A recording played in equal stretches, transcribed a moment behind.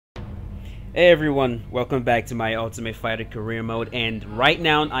Hey everyone, welcome back to my Ultimate Fighter career mode, and right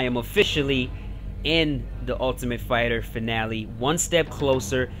now I am officially in the Ultimate Fighter finale, one step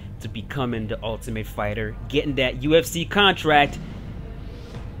closer to becoming the Ultimate Fighter, getting that UFC contract,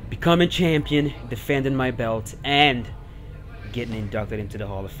 becoming champion, defending my belt, and getting inducted into the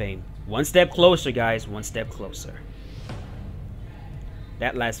Hall of Fame. One step closer, guys, one step closer.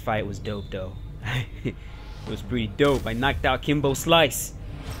 That last fight was dope though. It was pretty dope. I knocked out Kimbo Slice.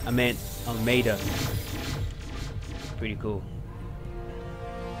 I meant Almeida. Pretty cool.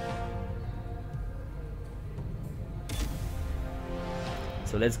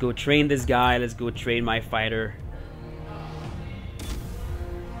 So let's go train this guy. Let's go train my fighter.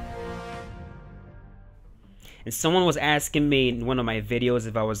 And someone was asking me in one of my videos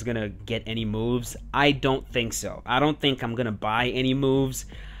if I was gonna get any moves. I don't think so. I don't think I'm gonna buy any moves.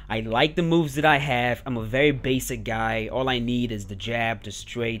 I like the moves that I have. I'm a very basic guy. All I need is the jab, the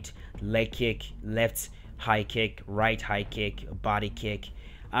straight, leg kick, left high kick, right high kick, body kick.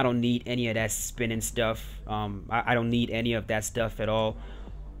 I don't need any of that spinning stuff. I don't need any of that stuff at all.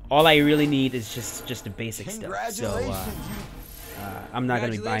 All I really need is just the basic stuff. So I'm not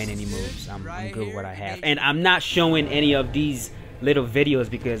gonna be buying any moves. I'm good with what I have, and I'm not showing any of these little videos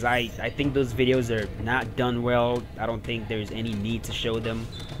because I think those videos are not done well. I don't think there's any need to show them.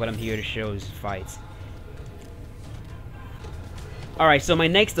 What I'm here to show is fights. Alright, so my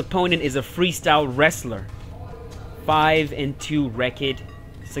next opponent is a freestyle wrestler. 5-2 record,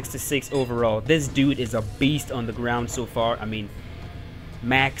 6-6 overall. This dude is a beast on the ground so far. I mean,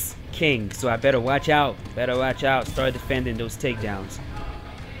 Max King. So I better watch out. Better watch out. Start defending those takedowns.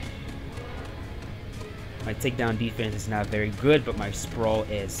 My takedown defense is not very good, but my sprawl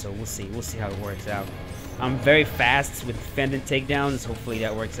is, so we'll see. We'll see how it works out. I'm very fast with defending takedowns. Hopefully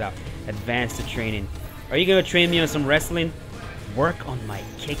that works out. Advanced to training. Are you gonna train me on some wrestling? Work on my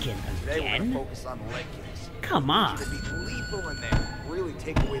kicking again? Focus on leg kicks. Come on. To be lethal in there. Really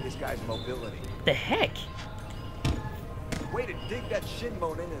take away this guy's mobility. What the heck? Way to dig that shin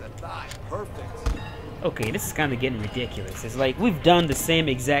bone into the thigh. Perfect. Okay, this is kind of getting ridiculous. It's like we've done the same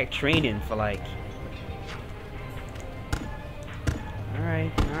exact training for like.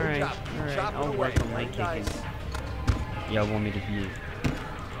 Alright. I'll work on my kicking. Y'all want me to be.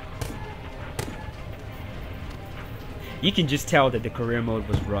 You can just tell that the career mode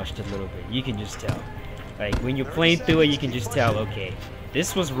was rushed a little bit. You can just tell. Like when you're playing through it, you can just tell. Okay,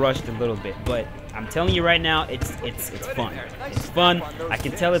 this was rushed a little bit, but I'm telling you right now, it's fun. It's fun. I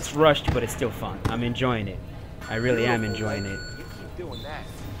can tell it's rushed, but it's still fun. I'm enjoying it. I really am enjoying it. You keep doing that,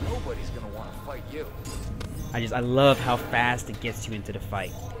 nobody's gonna want to fight you. I love how fast it gets you into the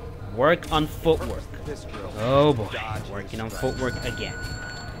fight. Work on footwork. Oh boy, working on footwork again.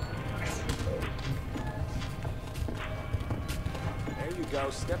 There you go.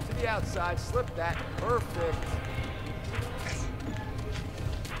 Step to the outside. Slip that. Perfect.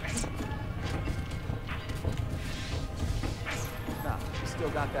 Nah, you still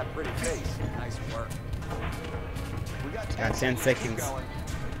got that pretty face. Nice work. We got 10 seconds. Going.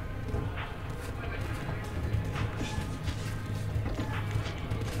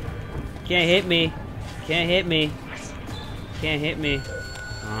 Can't hit me. Can't hit me. Can't hit me.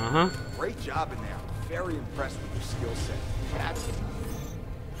 Uh-huh. Great job in there. Very impressed with your skill set. That's it.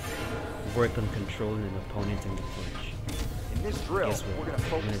 Work on controlling an opponent in the clinch. In this drill, we're going to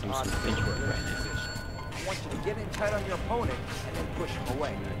focus do on some clinch work right now. position. I want you to get in tight on your opponent and then push him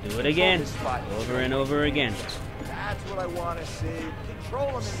away. Do it again. Over and over again. That's what I want to see. Control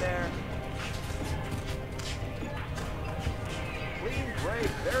him in there. Clean break.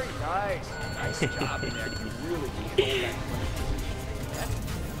 Very nice. Nice job in there. You really control that clinch position.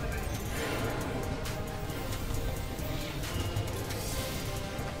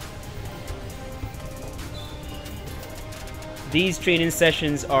 These training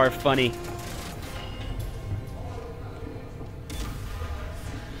sessions are funny.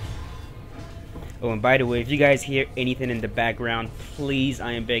 Oh, and by the way, if you guys hear anything in the background, please,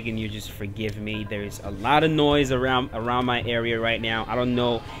 I am begging you, just forgive me. There's a lot of noise around my area right now. I don't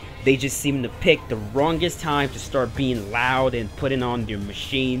know. They just seem to pick the wrongest time to start being loud and putting on their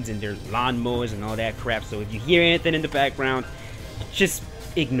machines and their lawnmowers and all that crap. So if you hear anything in the background, just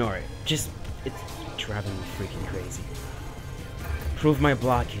ignore it. It's driving me freaking crazy. Improve my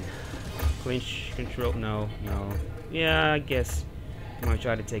blocking. Clinch control. No. Yeah, I guess. I'm gonna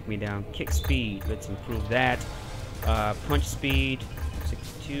try to take me down. Kick speed. Let's improve that. Punch speed.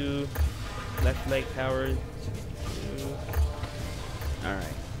 62. Left leg power. 62. Alright.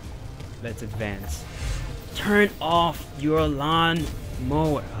 Let's advance. Turn off your lawn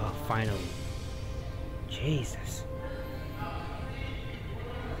mower. Oh, finally. Jesus.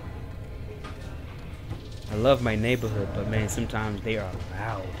 I love my neighborhood, but man, sometimes they are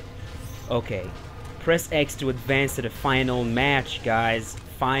loud. Okay. Press X to advance to the final match, guys.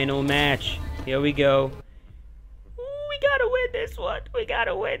 Final match. Here we go. We gotta win this one. We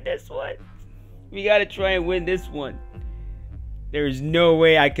gotta win this one. We gotta try and win this one. There's no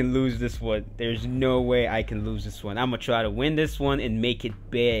way I can lose this one. There's no way I can lose this one. I'm gonna try to win this one and make it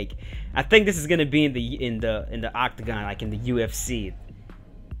big. I think this is gonna be in the octagon, like in the UFC.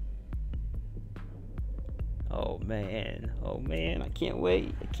 Oh man, I can't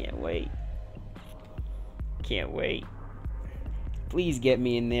wait. I can't wait. Can't wait. Please get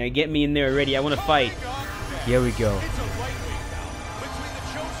me in there. Get me in there already. I want to fight. Here we go. It's a lightweight bout between the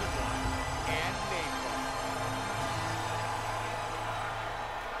Chosen One and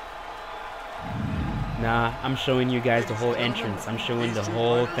Maxwell. Nah, I'm showing you guys the whole entrance. I'm showing the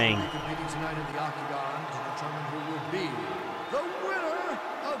whole thing. Competing tonight in the octagon to determine who will be the winner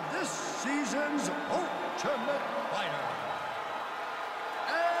of this season's Ultimate Fighter.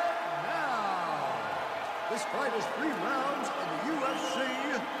 And now, this fight is 3 rounds in the UFC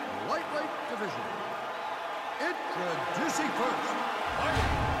lightweight division. Introducing first, fighting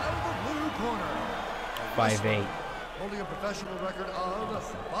out of the blue corner. 5'8". Holding a professional record of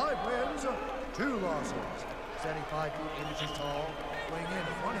 5 wins, 2 losses. Standing 5 feet 8 inches tall, weighing in at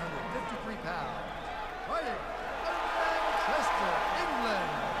 153 pounds. Fighting out of Manchester, England.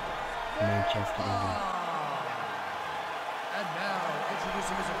 Manchester, England. And now,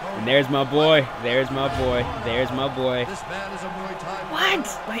 introducing his opponent. And there's my boy. There's my boy. There's my boy. This man is a Muay Thai What?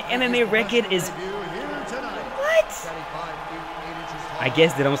 My MMA record is... What? Standing 5 feet 8 inches tall. I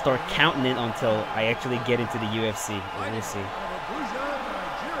guess they don't start counting it until I actually get into the UFC. We'll see. Abuja,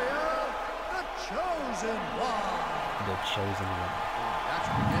 Nigeria, the Chosen One. The Chosen One. Match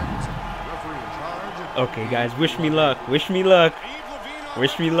begins. Referee in charge. Okay, guys, wish me luck. Wish me luck.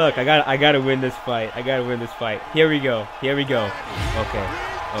 Wish me luck. I gotta win this fight. I gotta win this fight. Here we go. Here we go. Okay.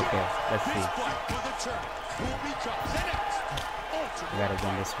 Okay. Let's see. I gotta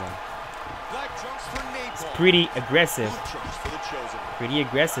win this one. It's pretty aggressive. Pretty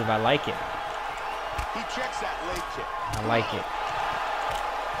aggressive. I like it. I like it.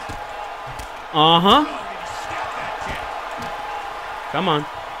 Uh-huh. Come on.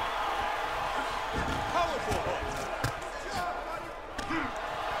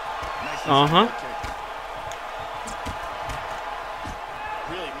 Uh-huh.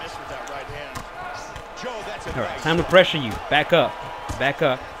 Really missed with that right hand. Joe, that's a All right, time to pressure you. Back up. Back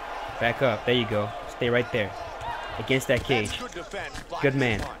up. Back up. There you go. Stay right there. Against that cage. Good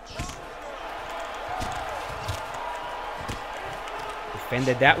man.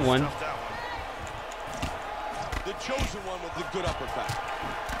 Defended that one. The Chosen One with the good uppercut.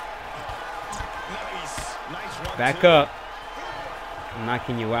 Nice one. Back up. I'm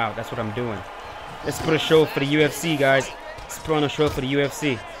knocking you out. That's what I'm doing. Let's put a show for the UFC, guys. Let's put on a show for the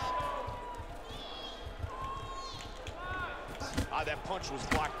UFC. That punch was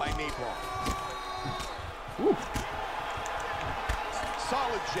blocked by Napalm. Ooh.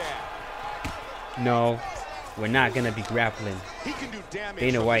 Solid jab. No, we're not going to be grappling. He can do damage.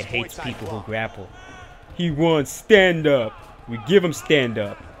 Dana White hates people who grapple. He wants stand-up. We give him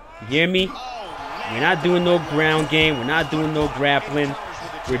stand-up. You hear me? We're not doing no ground game. We're not doing no grappling.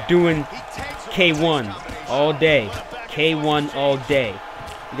 We're doing K1 all day. K1 all day.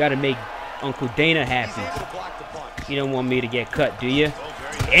 You got to make Uncle Dana happy. You don't want me to get cut, do you?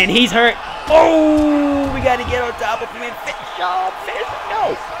 And he's hurt. Oh, we got to get on top of him and finish off.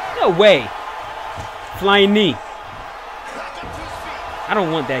 No. No way. Flying knee. I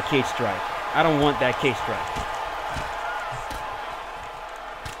don't want that cage strike. I don't want that cage strike.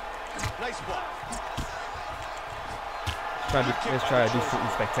 Nice block. Let's try to do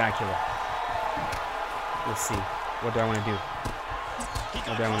something spectacular. Let's see. What do I want to do?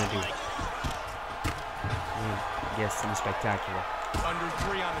 What do I want to do? Yes, something spectacular. Under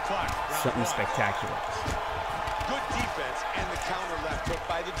 3 on the clock. Something spectacular. Good defense and the counter left hook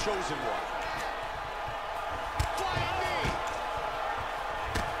by the Chosen One. Flying knee.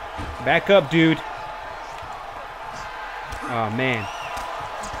 Back up, dude. Oh, man.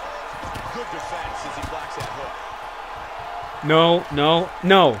 Good defense as he blocks that hook. No, no,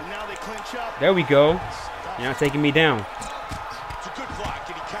 no. Now they clinch up. There we go. You're not taking me down. It's a good block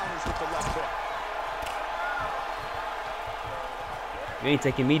and he counters with the left hook. You ain't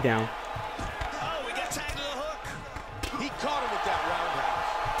taking me down. Oh, we got tied to the hook. He caught him with that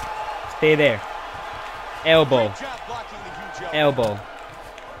roundhouse. Stay there. Elbow. Great job blocking the huge Elbow.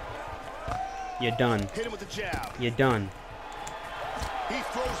 You're done. Hit him with the jab. You're done. He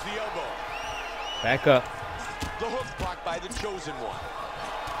throws the elbow. Back up. The hook blocked by the Chosen One. Oh,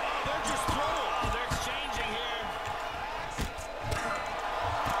 they're just throwing. They're exchanging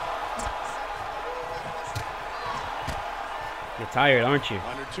tired, aren't you?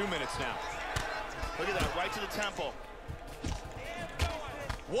 Under 2 minutes now. Look at that, right to the temple.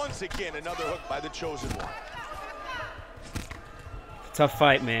 Once again, another hook by the chosen one. Tough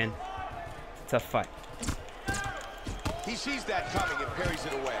fight, man. Tough fight. He sees that coming and parries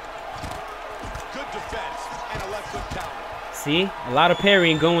it away. Good defense and a left hook counter. See? A lot of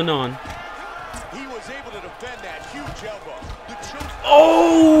parrying going on. He was able to defend that huge elbow. The chosen...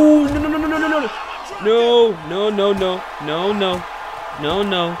 Oh! No, no, no, no, no, no, no. No, no, no, no. No, no. No,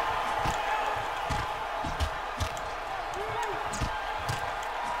 no.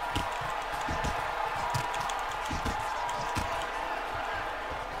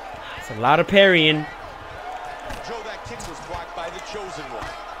 It's a lot of parrying. Joe, that kick was blocked by the chosen one.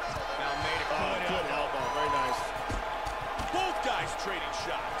 Now made a good elbow. Very nice. Both guys trading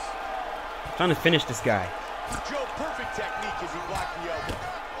shots. I'm trying to finish this guy. Joe, perfect technique as he blocked the elbow.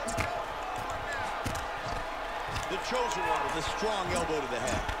 The chosen one with a strong elbow to the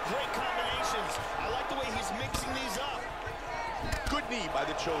head. Great combinations. I like the way he's mixing these up. Good knee by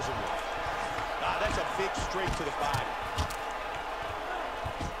the chosen one. Ah, that's a big straight to the body.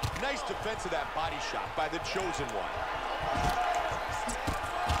 Nice defense of that body shot by the chosen one.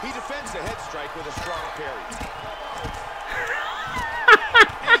 He defends the head strike with a strong parry.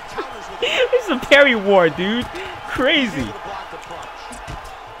 And he counters with It's a parry war, dude. Crazy. block the punch.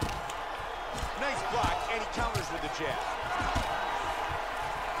 Nice block, and he counters with the jab.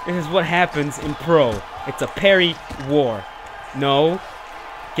 This is what happens in pro. It's a parry war. No.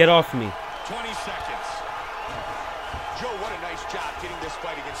 Get off me. 20 seconds. Joe, what a nice job getting this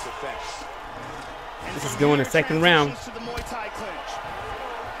fight against the fence. This is going to second round.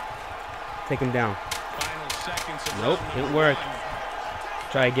 Take him down. Final seconds of Nope, round didn't number work. 1.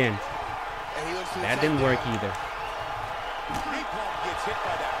 Try again. And he looks to the That didn't work takedown. either. Knee palm gets hit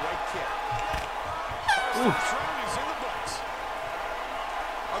by that right kick. First round is in the books.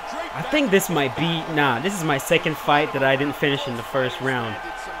 A great I think this might be... Nah, this is my second fight that I didn't finish in the first round.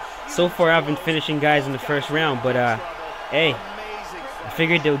 So far, I've been finishing guys in the first round, but, hey, I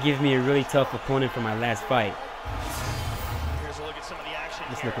figured they'll give me a really tough opponent for my last fight. Here's a look at some of the action.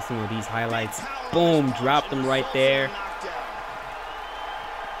 Let's look at some of these highlights. Boom, dropped them right there.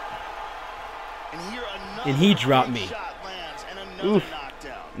 And he dropped me. Oof.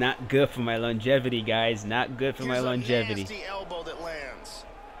 Not good for my longevity, guys. Not good for my longevity.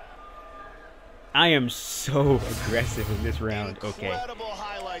 I am so aggressive in this round. Okay.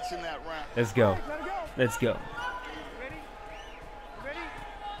 Let's go. Let's go.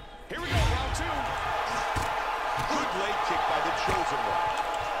 Here we go, round 2. Good leg kick by the chosen one.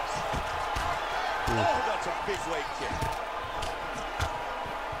 Oh, that's a big leg kick.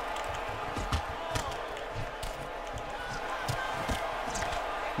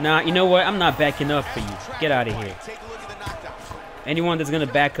 Nah, you know what? I'm not backing up for you. Get out of here. Take a look at the knockdown. Anyone that's gonna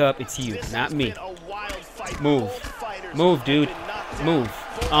back up, it's you, not me. Move. Move, dude. Move.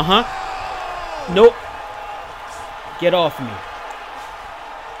 Uh-huh. Nope. Get off me.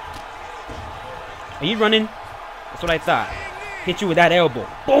 Are you running? That's what I thought. Hit you with that elbow.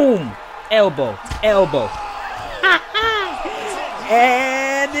 Boom! Elbow. Elbow.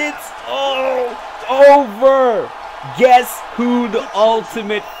 And it's all over. Guess who the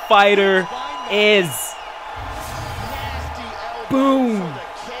Ultimate Fighter is? Boom!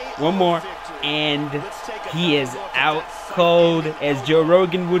 One more. And he is out cold. As Joe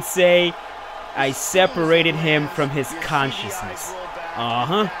Rogan would say, I separated him from his consciousness.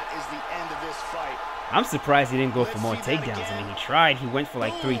 Uh-huh. I'm surprised he didn't go for more takedowns. I mean, he tried. He went for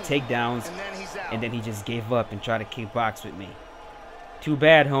like 3 takedowns. And then he just gave up and tried to kickbox with me. Too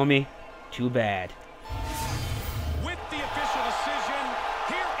bad, homie. Too bad. With the official decision,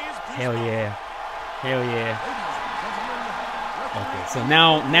 here is Hell yeah. Hell yeah. Okay, so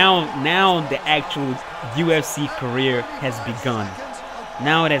now the actual UFC career has begun.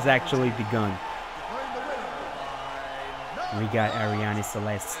 Now it has actually begun. We got Ariane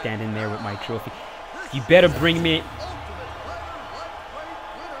Celeste standing there with my trophy. You better bring me...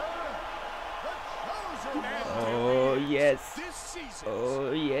 Oh, yes.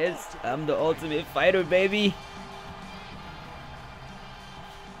 Oh, yes. I'm the Ultimate Fighter, baby.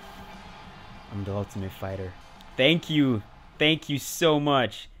 I'm the Ultimate Fighter. Thank you. Thank you so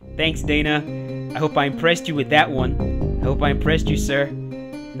much. Thanks, Dana. I hope I impressed you with that one. I hope I impressed you, sir.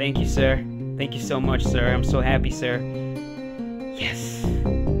 Thank you, sir. Thank you so much, sir. I'm so happy, sir. Yes.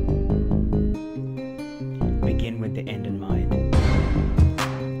 Begin with the end in mind.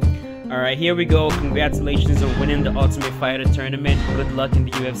 Alright, here we go. Congratulations on winning the Ultimate Fighter tournament. Good luck in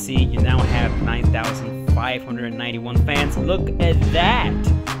the UFC. You now have 9,591 fans. Look at that.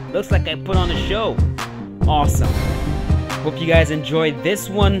 Looks like I put on a show. Awesome. Hope you guys enjoyed this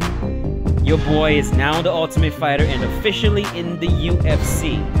one. Your boy is now the Ultimate Fighter and officially in the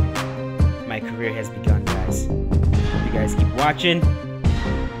UFC. My career has begun, guys. Hope you guys keep watching.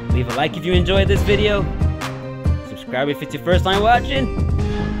 Leave a like if you enjoyed this video. Subscribe if it's your first time watching.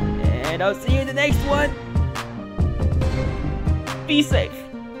 And I'll see you in the next one. Be safe.